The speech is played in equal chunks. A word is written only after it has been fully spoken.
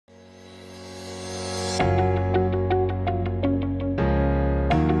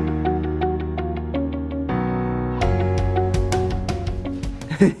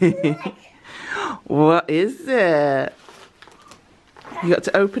What is it? You got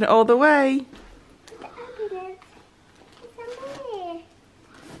to open it all the way.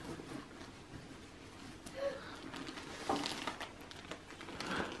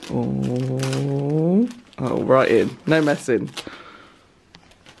 Oh, oh, right in. No messing.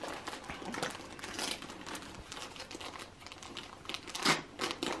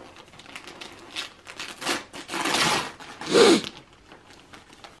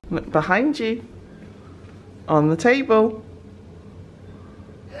 Look behind you. On the table.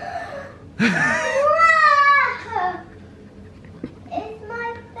 Wow! It's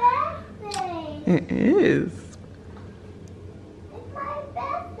my birthday. It is. It's my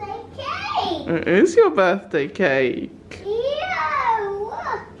birthday cake. It is your birthday cake. Yeah,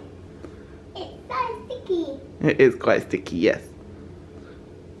 look. It's so sticky. It is quite sticky, yes.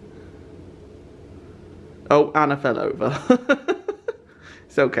 Oh, Anna fell over.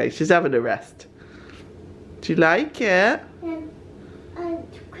 It's okay, she's having a rest. Do you like it? Chris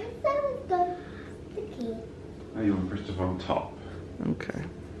was so sticky. Oh, you want Christopher on top? Okay.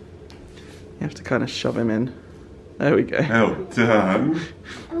 You have to kind of shove him in. There we go. Well done.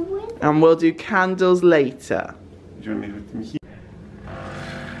 And we'll do candles later. Do you want me to put them here?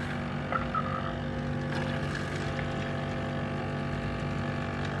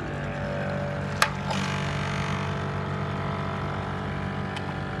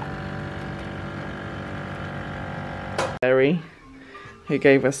 Mary, who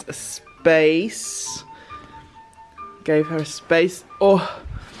gave us a space. Gave her a space. Oh,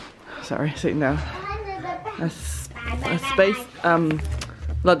 sorry, sitting down. A space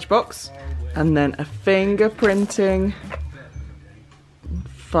lunchbox, and then a fingerprinting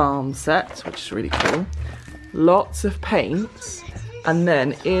farm set, which is really cool. Lots of paints, and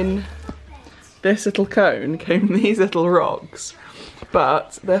then in this little cone came these little rocks,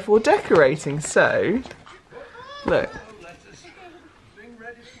 but they're for decorating. So look.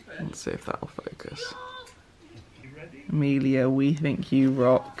 Let's see if that'll focus. Amelia, we think you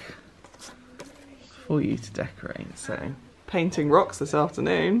rock. For you to decorate. So, painting rocks this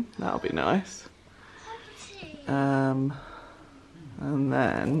afternoon. That'll be nice. And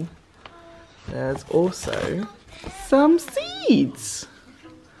then there's also some seeds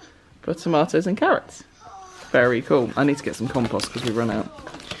for tomatoes and carrots. Very cool. I need to get some compost because we've run out.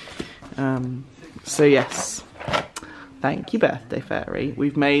 So yes. Thank you, Birthday Fairy.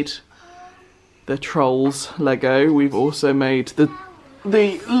 We've made the Trolls Lego. We've also made the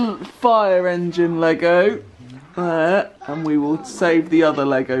fire engine Lego. And we will save the other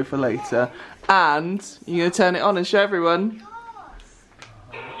Lego for later. And you're going to turn it on and show everyone.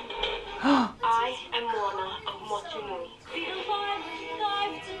 I am Moana of Motunui.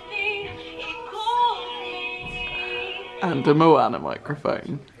 And a Moana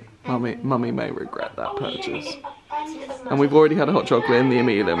microphone. Mummy may regret that purchase. And we've already had a hot chocolate in the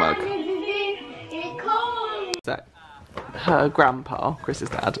Amelia mug. So, her grandpa, Chris's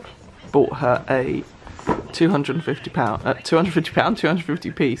dad, bought her a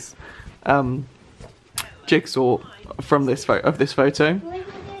 £250 piece jigsaw from this photo.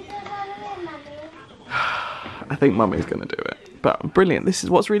 I think Mummy's gonna do it. But brilliant. This is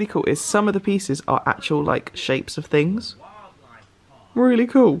what's really cool is some of the pieces are actual like shapes of things. Really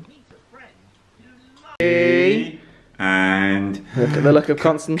cool. And look at the look of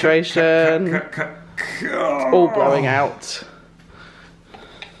concentration. It's all blowing out.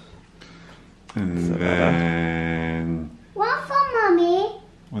 And then What for, Mummy?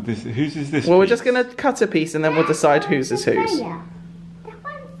 well, whose is this? Well, we're piece? just gonna cut a piece and then we'll decide whose is whose. That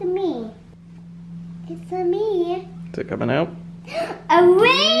one's for me. It's for me. Is it coming out? A rainbow!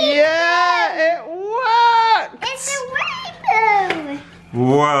 Yeah, it worked! It's a rainbow!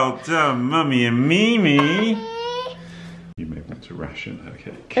 Well done, Mummy and Mimi. You may want to ration her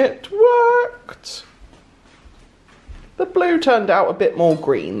cake. It worked! The blue turned out a bit more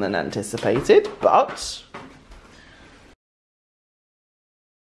green than anticipated, but...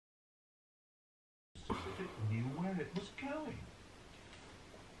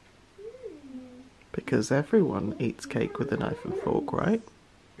 Because everyone eats cake with a knife and fork, right?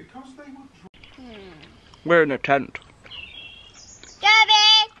 We're in a tent.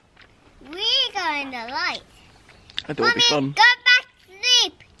 Gabby! We're going to light. I thought it'd be fun. Go back to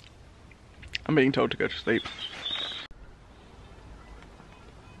sleep. I'm being told to go to sleep.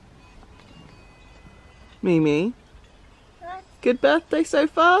 Mimi, What? good birthday so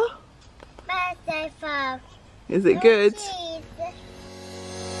far? Birthday for Is it good? cheese.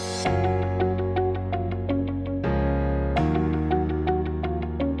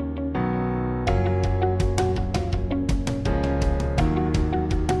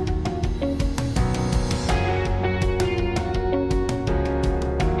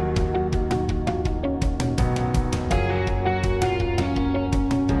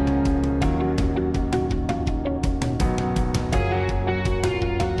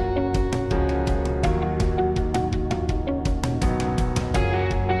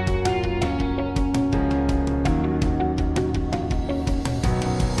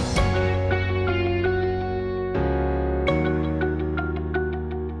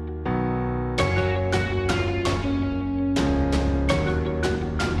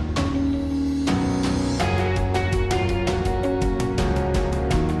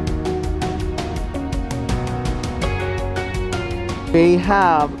 We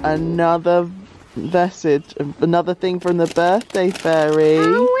have another message, another thing from the birthday fairy. I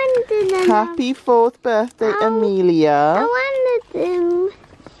wanted them. Happy 4th birthday, Amelia. I wanted them.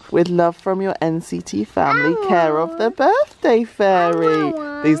 With love from your NCT family, care of the birthday fairy.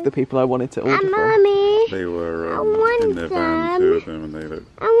 These are the people I wanted to order from. Mommy. They were want in their van, them. 2 of them, and they looked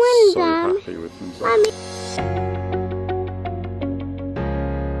I want so them. happy with themselves.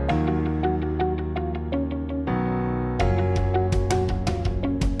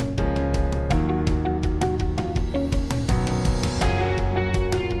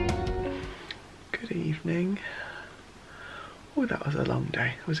 Good evening. Oh, that was a long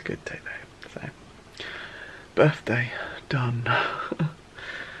day. It was a good day though. So, birthday done.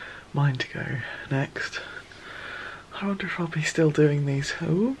 Mine to go next. I wonder if I'll be still doing these.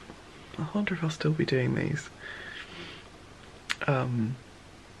 Oh, I wonder if I'll still be doing these.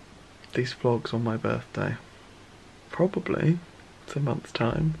 These vlogs on my birthday. Probably. It's a month's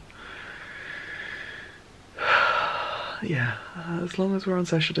time. Yeah, as long as we're on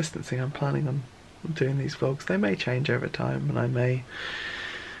social distancing, I'm planning on doing these vlogs. They may change over time, and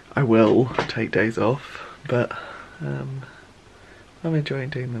I will take days off, but I'm enjoying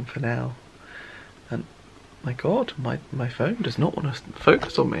doing them for now. And my god, my phone does not want to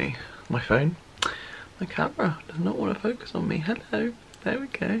focus on me. My camera does not want to focus on me. Hello, there we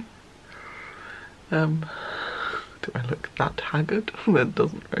go. Do I look that haggard that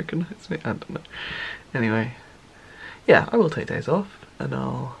doesn't recognise me? I don't know. Anyway, yeah, I will take days off,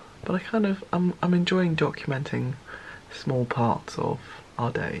 and but I'm enjoying documenting small parts of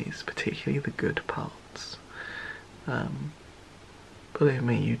our days, particularly the good parts. Believe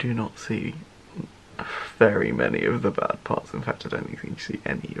me, you do not see very many of the bad parts. In fact, I don't think you see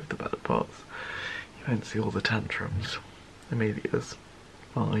any of the bad parts. You don't see all the tantrums. Amelia's,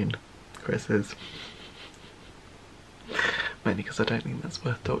 mine, Chris's. Mainly because I don't think that's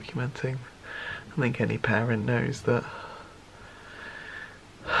worth documenting. I think any parent knows that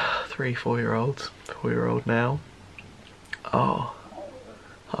 3, 4-year-olds, 4-year-old now, are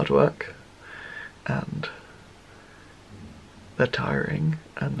hard work, and they're tiring,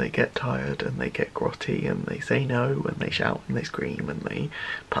 and they get tired, and they get grotty, and they say no, and they shout, and they scream, and they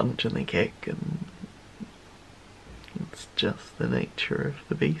punch, and they kick, and it's just the nature of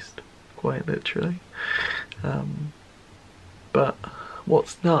the beast, quite literally. But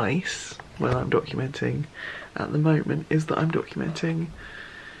what's nice when I'm documenting at the moment is that I'm documenting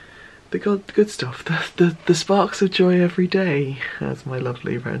the good stuff, the sparks of joy every day, as my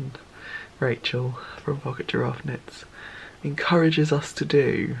lovely friend Rachel from Pocket Giraffe Knits encourages us to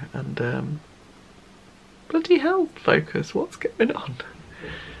do. And bloody hell, focus, what's going on?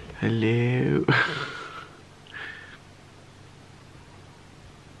 Hello.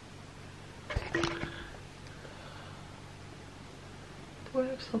 Do I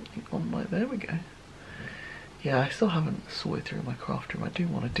have something on my... There we go. Yeah, I still haven't sorted through my craft room. I do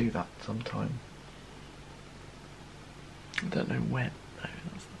want to do that sometime. I don't know when, though,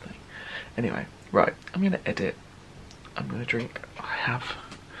 that's the thing. Anyway, right, I'm going to edit. I'm going to drink. I have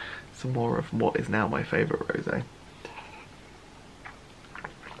some more of what is now my favourite rosé.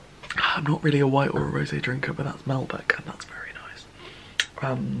 I'm not really a white or a rosé drinker, but that's Malbec, and that's very nice.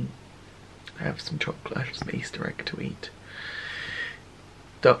 I have some chocolate, I have some Easter egg to eat.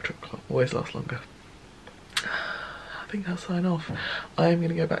 Dark chocolate always lasts longer. I think I'll sign off. I am going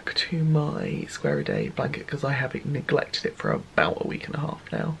to go back to my Square a Day blanket because I have neglected it for about a week and a half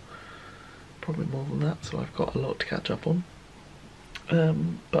now. Probably more than that, so I've got a lot to catch up on.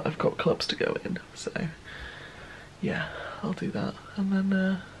 But I've got clubs to go in, so yeah, I'll do that. And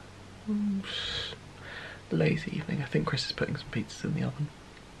then lazy evening. I think Chris is putting some pizzas in the oven.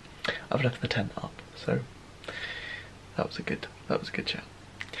 I've left the tent up, so that was a good chat.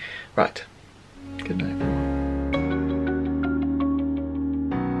 Right, good night.